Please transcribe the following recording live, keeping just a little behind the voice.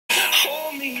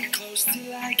me close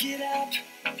till I get up.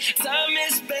 Time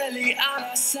is barely on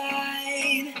our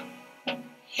side.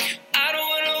 I don't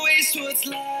wanna waste what's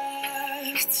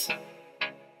left.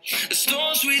 The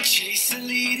storms we chase are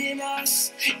leading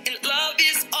us, and love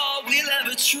is all we'll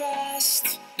ever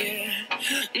trust. Yeah.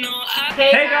 No,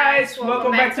 Hey guys,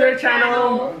 welcome back to our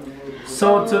channel.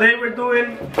 So today we're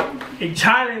doing a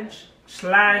challenge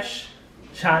slash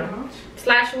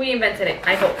we invented it,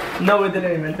 I hope. No, we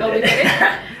didn't invent it. Oh, we did it?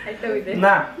 I thought we did.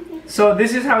 Nah. So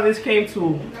this is how this came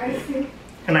to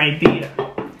an idea.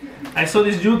 I saw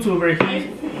this YouTuber,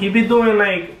 he be doing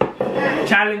like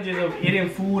challenges of eating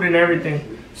food and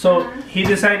everything. So he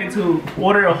decided to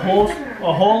order a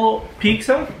whole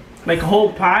pizza, like a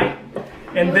whole pie,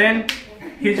 and then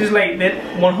he just like did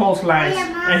one whole slice,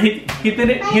 and he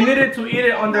needed to eat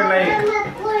it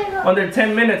under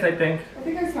 10 minutes, I think.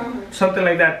 Something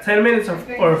like that, 10 minutes or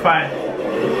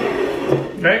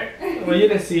 5, right? Well, you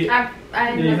didn't see it. I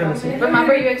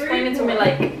remember you explained it to me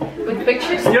like with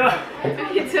pictures. Yeah.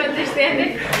 To understand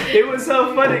it. It was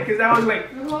so funny because I was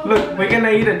like, look, we're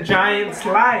gonna eat a giant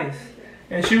slice.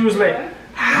 And she was like,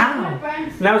 how?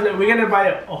 And I was like, we're gonna buy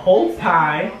a whole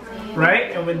pie,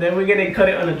 right? And then we're gonna cut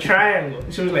it on a triangle.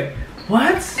 And she was like,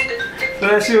 what? So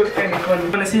that shit was kind of funny.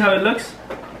 Wanna see how it looks?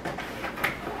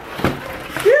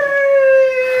 Yay!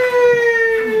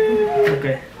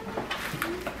 Okay.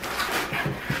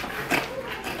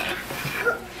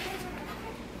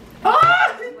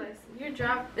 Oh! Your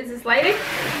drop, is it sliding?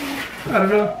 I don't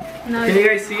know. No. Can you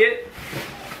guys see it?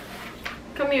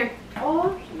 Come here.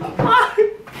 Oh.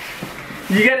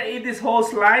 You gotta eat this whole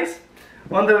slice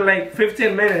under like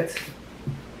 15 minutes.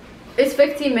 It's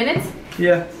 15 minutes?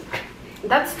 Yeah.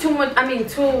 That's too much. I mean,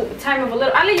 too time of a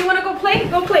little. Ali, you wanna go play?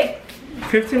 Go play.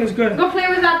 15 is good. Go play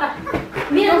with Tata.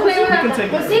 Mira, go play with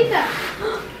Tata.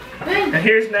 And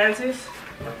here's Nancy's.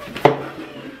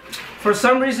 For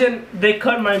some reason, they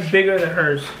cut mine bigger than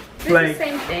hers. It's like, the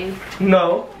same thing.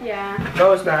 No. Yeah.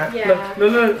 No, it's not. Yeah.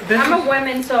 Look, I'm a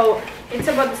woman, so it's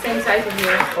about the same size as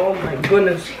yours. Oh my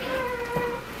goodness.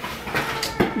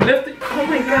 Lift it. Oh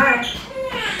my gosh.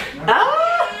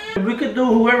 Ah! We could do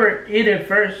whoever eat it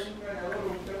first.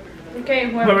 Okay,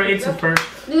 whoever eats it first.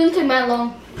 You didn't take that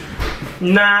long.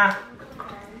 Nah.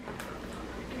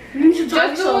 Just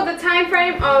do the time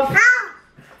frame of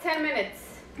 10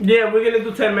 minutes. Yeah, we're gonna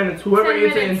do 10 minutes. Whoever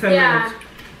eats it in 10 minutes.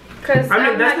 Cause I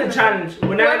mean, that's the challenge.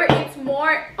 Whoever eats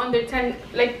more under 10,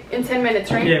 like in 10 minutes,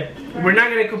 right? Yeah. We're not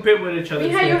gonna compete with each other.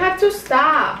 Mija, you have to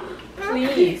stop,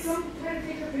 please.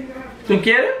 ¿Tú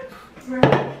quieres?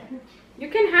 You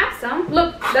can have some.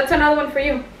 Look, that's another one for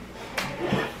you.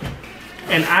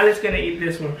 And Alex gonna eat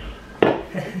this one.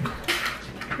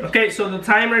 Okay, so the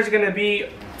timer is gonna be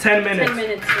 10 minutes. 10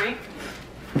 minutes, right?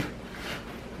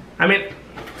 I mean,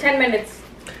 10 minutes.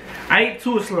 I ate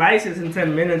 2 slices in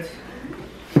 10 minutes.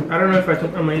 I don't know if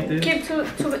I'm gonna eat this.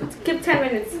 Keep 10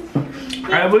 minutes.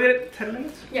 Alright, we'll get 10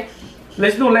 minutes? Yeah.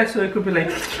 Let's do less so it could be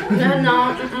like...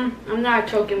 No, I'm not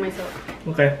choking myself.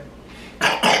 Okay.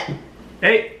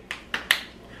 Hey.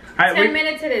 Alright, 10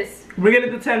 minutes it is. We're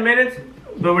gonna do 10 minutes,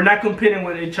 but we're not competing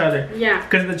with each other. Yeah.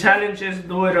 Because the challenge is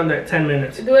do it under 10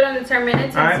 minutes. Do it under 10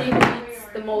 minutes and right. see who eats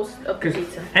the most of the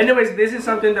pizza. Anyways, this is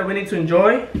something that we need to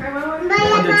enjoy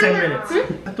under 10 minutes.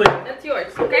 That's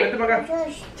yours, okay? Siéntate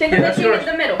in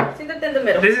the middle. Siéntate in the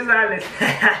middle. This is Alice.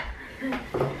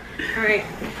 Alright.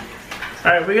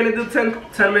 Alright, we're gonna do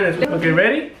 10 minutes. Okay,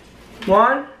 ready?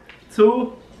 1,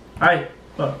 2, alright,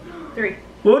 go. 3.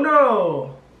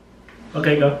 Uno!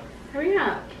 Okay, go. Hurry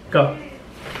up. Go.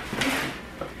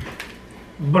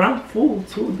 But I'm full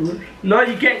too, dude. No,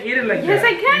 you can't eat it like that. Yes,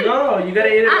 I can. No, you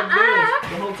gotta eat it like this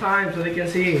the whole time so they can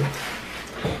see.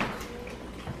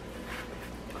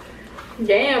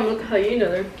 Damn, look how you know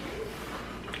that.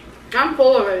 I'm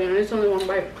full already and it's only one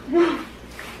bite.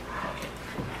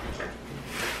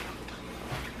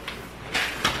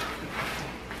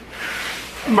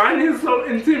 Mine is so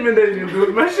intimidating,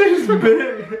 dude. My shit is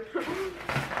big.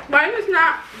 Mine is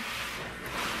not.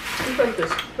 Look like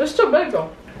this. It's too big though.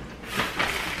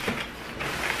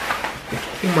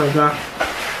 Oh my god.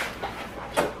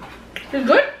 It's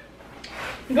good?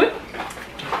 Good?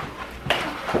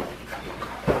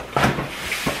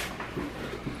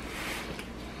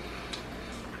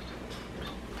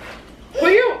 Who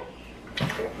are you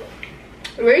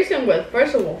racing with,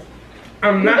 first of all?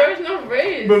 I'm not. There's no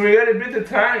race. But we gotta beat the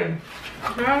time.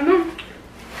 I don't know.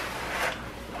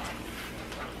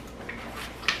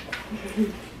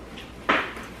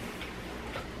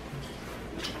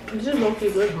 This is mostly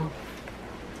good, huh?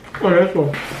 Oh, that's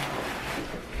cool.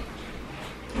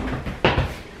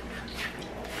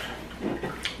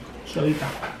 Solita.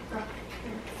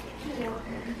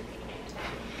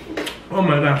 Oh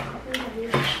my god.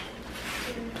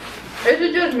 Is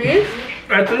it just me?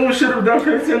 I think we should have done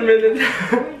 15 minutes.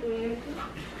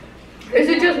 Is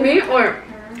it just me or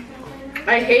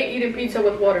I hate eating pizza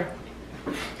with water?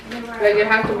 Like it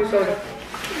has to be soda.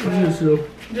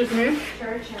 Just me?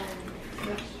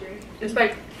 It's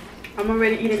like I'm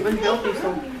already eating unhealthy,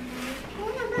 so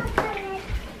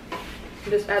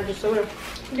just add the soda.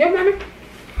 Yeah, mommy.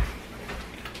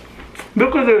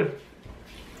 Look at this.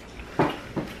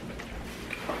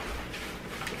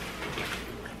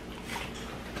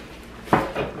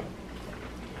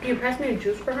 Can you pass me a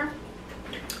juice for her?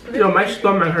 Yo, my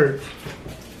stomach hurts.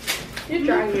 You're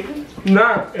trying me.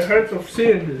 Nah, it hurts of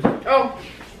seeing this. Oh,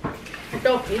 I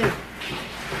don't feel it.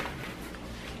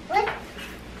 What?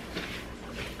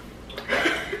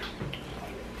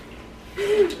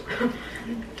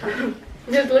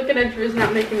 Just looking at you is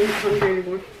not making me hungry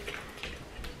anymore.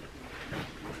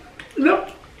 No.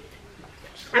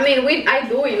 I mean, I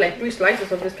do eat like 3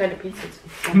 slices of this kind of pizzas.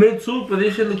 Me too, but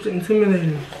this shit looks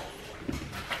intimidating.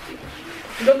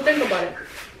 Don't think about it.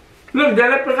 Look, ya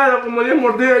le he pegado como 10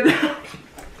 mordidas ya.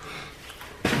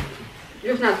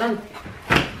 It's not done.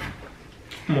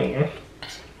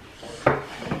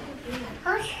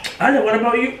 Ale, what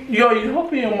about you? Yo, you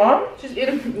helping your mom? Just eat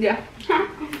them. Yeah.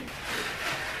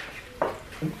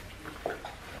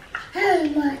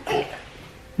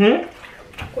 Hmm?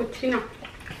 Cochina.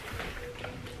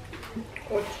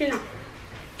 Cochina.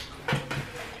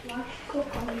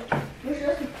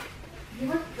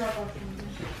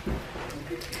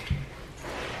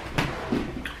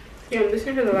 Yeah, this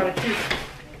one has a lot of cheese.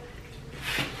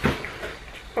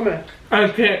 Come here. I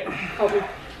can't. Help me.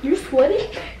 You're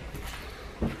sweaty?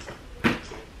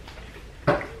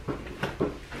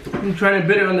 I'm trying to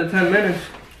beat it under 10 minutes.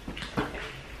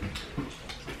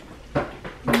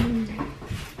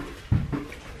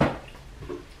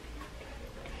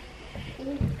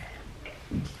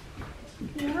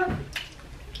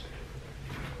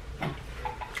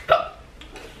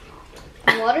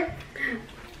 Water?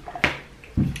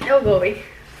 It'll go away.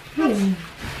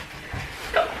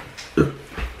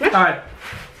 Alright,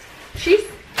 Cheese.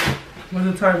 what's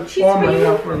the time? She's Oh my for you.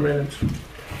 god, 4 minutes.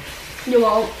 You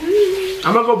won't.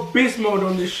 I'm gonna go beast mode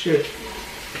on this shit.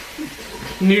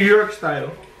 New York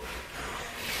style.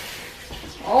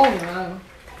 Oh no.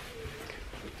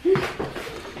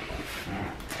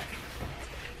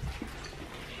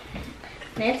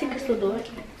 Nancy can still do it.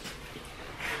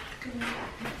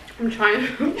 I'm trying.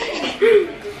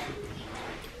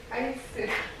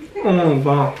 Oh,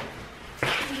 wow.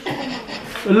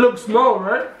 It looks small,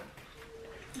 right?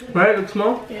 Right? It looks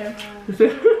small? Yeah. You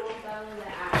see?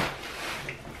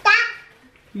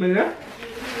 Mira.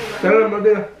 Dale la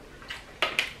mordida.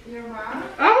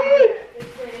 Ay.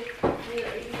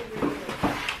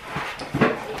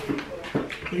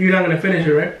 You're not gonna finish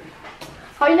it, right?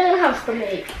 How are you not gonna have a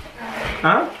stomachache?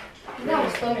 Huh? You don't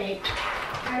have a stomachache.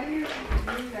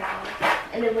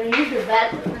 And then when you use your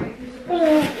bathroom,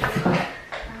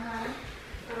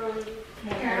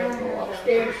 go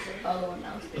upstairs, other one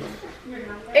downstairs.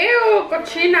 Ew,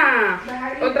 cochina.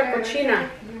 Otra cochina.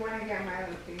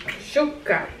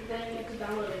 Shuka.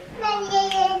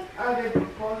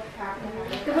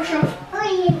 Give a shot.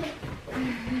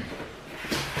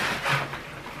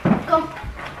 Go.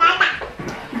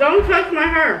 Don't touch my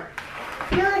hair.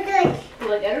 You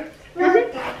like her?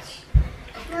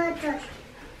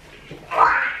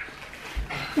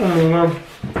 Oh my god.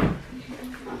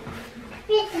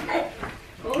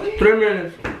 3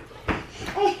 minutes.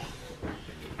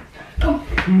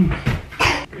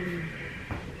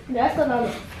 That's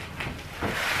another.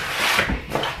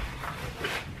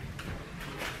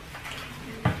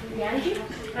 Yanji?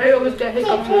 I always get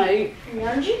hiccups when I eat.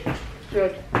 Yanji?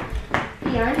 Good.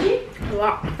 Yanji? A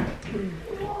lot.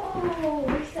 Oh,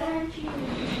 where's the Yanji?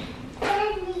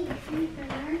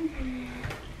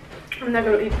 I'm not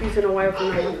gonna eat pizza in a while from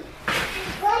now on.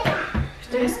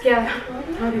 Estoy asqueada.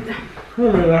 Ahorita.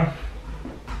 Oh my god.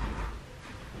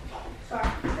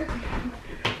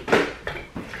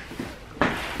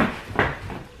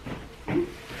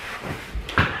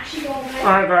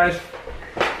 Alright guys.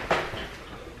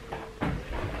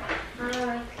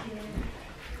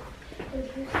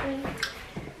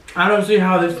 I don't see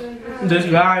how this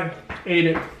guy ate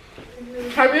it.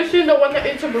 Have you seen the one that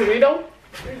eats a burrito?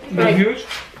 The huge?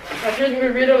 A huge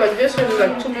burrito like this in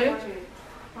like 2 minutes?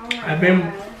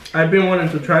 I've been wanting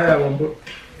to try that one, but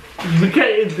we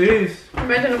can't eat this.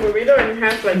 Imagine a burrito and it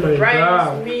has like Oh my rice,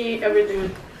 God. meat,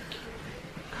 everything.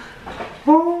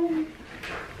 Oh.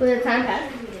 With the time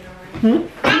pass. Oh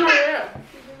yeah.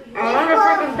 A long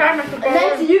freaking time I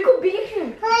Nancy, suppose. you could beat him.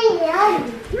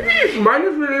 Mine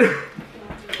is really.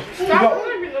 Stop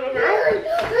pulling me, little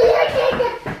girl.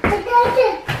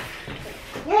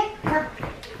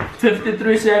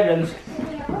 53 seconds.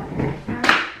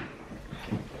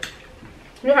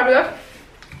 You have enough?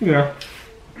 Yeah.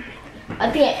 I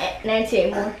think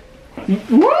 98 more.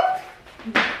 What?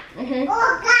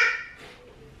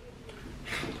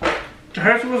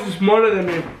 Hers was smaller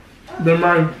than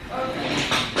mine.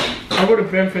 I would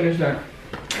have been finished that.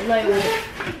 Like,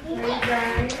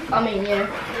 I mean, yeah.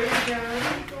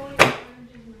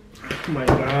 Oh my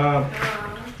god.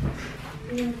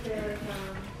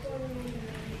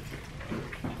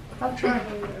 I'll try.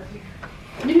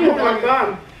 You need more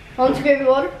gum. Want to give you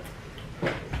water?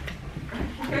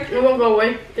 It won't go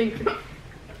away. Thank you.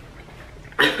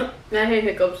 I hate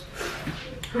hiccups.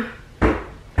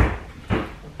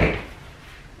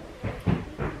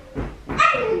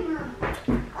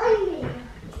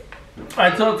 I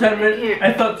thought 10 minutes.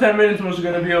 I thought 10 minutes was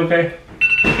gonna be okay.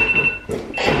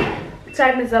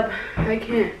 Time is up. I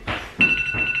can't.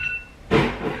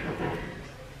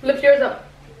 Lift yours up.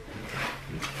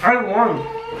 I won.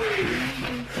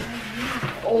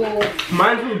 Oh.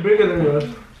 Mine was bigger than yours.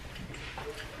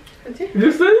 That's it?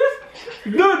 You see this?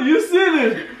 Dude, you see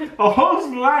this? A whole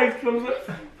slice comes up.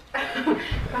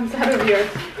 Comes out of yours.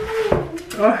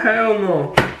 Oh hell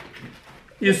no.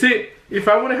 You see, if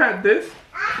I would have had this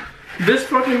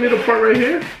fucking little part right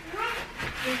here.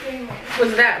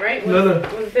 Was that right? No.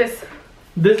 Was this?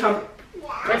 This how?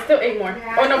 I still ate more.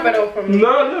 Oh no, pero from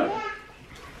No.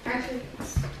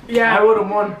 yeah. I would have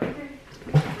won.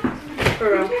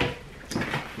 For real.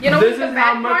 You know This what's the is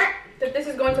how bad much- part? That this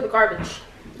is going to the garbage.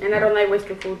 And I don't like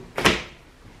wasting food.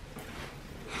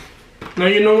 Now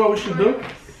you know what we should do?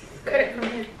 Cut it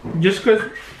from here. Just cause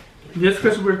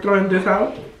we're throwing this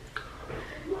out,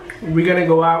 we're gonna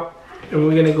go out and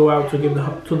we're gonna go out to give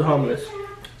to the homeless.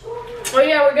 Oh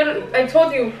yeah, we're gonna, I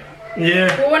told you,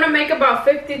 Yeah. we wanna make about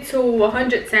 50 to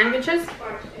 100 sandwiches.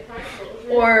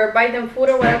 Or buy them food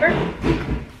or whatever.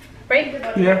 Right?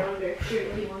 Yeah.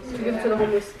 To give to the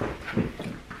homeless.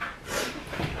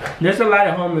 There's a lot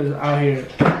of homeless out here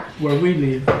where we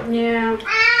live. Yeah.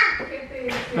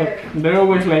 Like, they're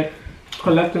always like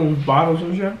collecting bottles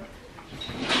and shit.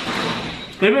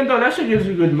 Even though that shit gives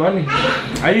you good money.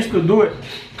 I used to do it.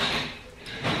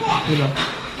 You know.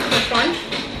 For fun?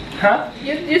 Huh?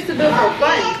 You used to do it for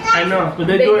fun. I know, but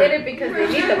they They do did it. it because they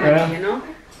need the money, Yeah. you know?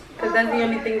 Because that's the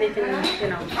only thing they can, you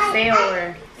know, sell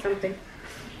or something.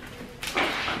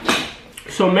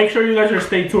 So make sure you guys are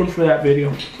stay tuned for that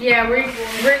video. Yeah,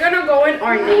 we're gonna go in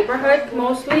our neighborhood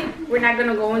mostly. We're not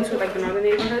gonna go into like the other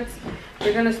neighborhoods.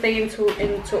 We're gonna stay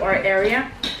into our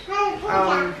area.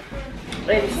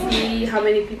 And see how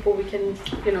many people we can,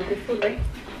 you know, give food, right?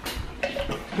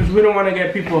 Because we don't want to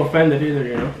get people offended either,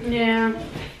 you know? Yeah.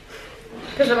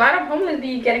 Because a lot of homeless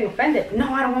be getting offended.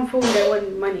 No, I don't want food, I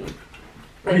want money.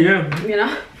 Like, Yeah. You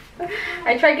know?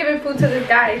 I tried giving food to this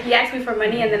guy. He asked me for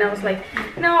money and then I was like,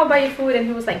 no, I'll buy you food. And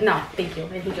he was like, no, thank you.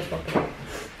 And he just walked away.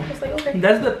 I was like, okay.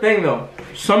 That's the thing though.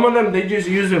 Some of them, they just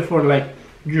use it for like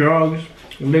drugs,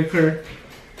 liquor,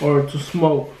 or to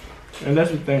smoke. And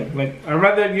that's the thing. Like, I'd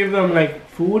rather give them like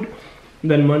food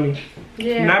than money.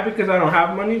 Yeah. Not because I don't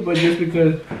have money, but just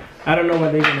because I don't know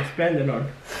what they're gonna spend it on.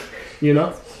 You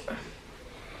know?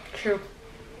 True.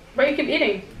 But you keep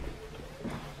eating.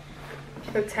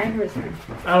 The timer is there.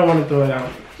 I don't want to throw it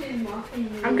out.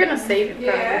 I'm gonna save it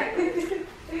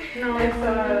probably.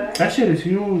 No, That shit is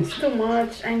huge. it's too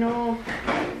much. I know.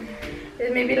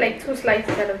 There's maybe like 2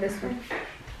 slices out of this one.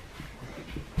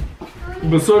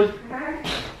 But so,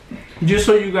 just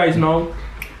so you guys know,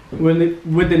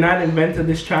 we did not invent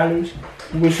this challenge.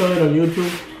 We saw it on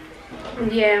YouTube,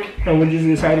 Yeah. and we just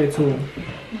decided to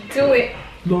Do it.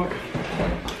 do it.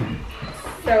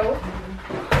 So.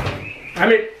 I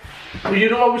mean, you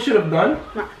know what we should have done?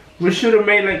 What? We should have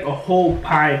made like a whole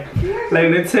pie. Like,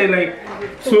 let's say like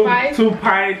Two pies? two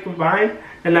pies combined,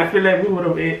 and I feel like we would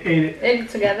have ate it. Ate it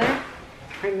together?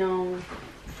 I know.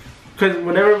 Because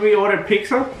whenever we order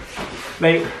pizza,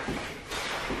 like,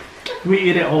 we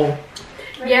eat it all.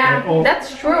 Yeah, Oh.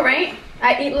 that's true, right?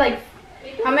 I eat like,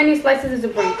 how many slices does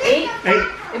it bring? 8? 8.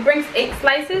 It brings 8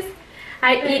 slices.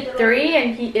 I eat 3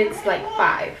 and he eats like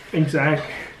 5. Exactly.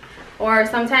 Or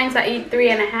sometimes I eat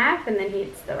 3.5 and then he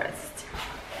eats the rest.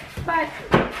 But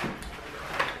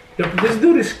Yo, this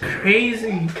dude is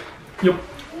crazy. Yo,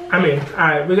 I mean,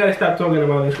 alright, we gotta stop talking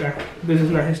about this guy. This is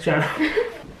not his channel.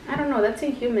 I don't know, that's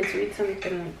inhuman to eat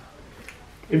something like.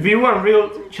 If you want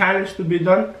real challenge to be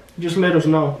done, just let us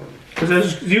know. Because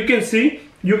as you can see,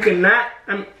 you cannot,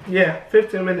 yeah,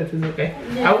 15 minutes is okay.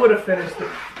 Yeah. I would have finished it.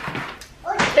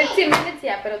 15 minutes,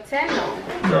 yeah, but 10 no.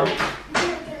 No.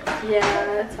 Yeah,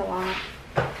 that's a lot.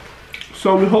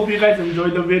 So we hope you guys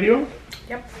enjoyed the video.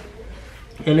 Yep.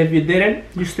 And if you didn't,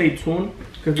 you stay tuned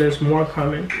because there's more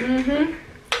coming.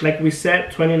 Like we said,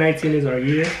 2019 is our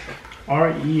year.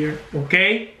 Our year,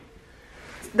 okay?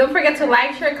 Don't forget to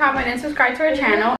like, share, comment, and subscribe to our channel.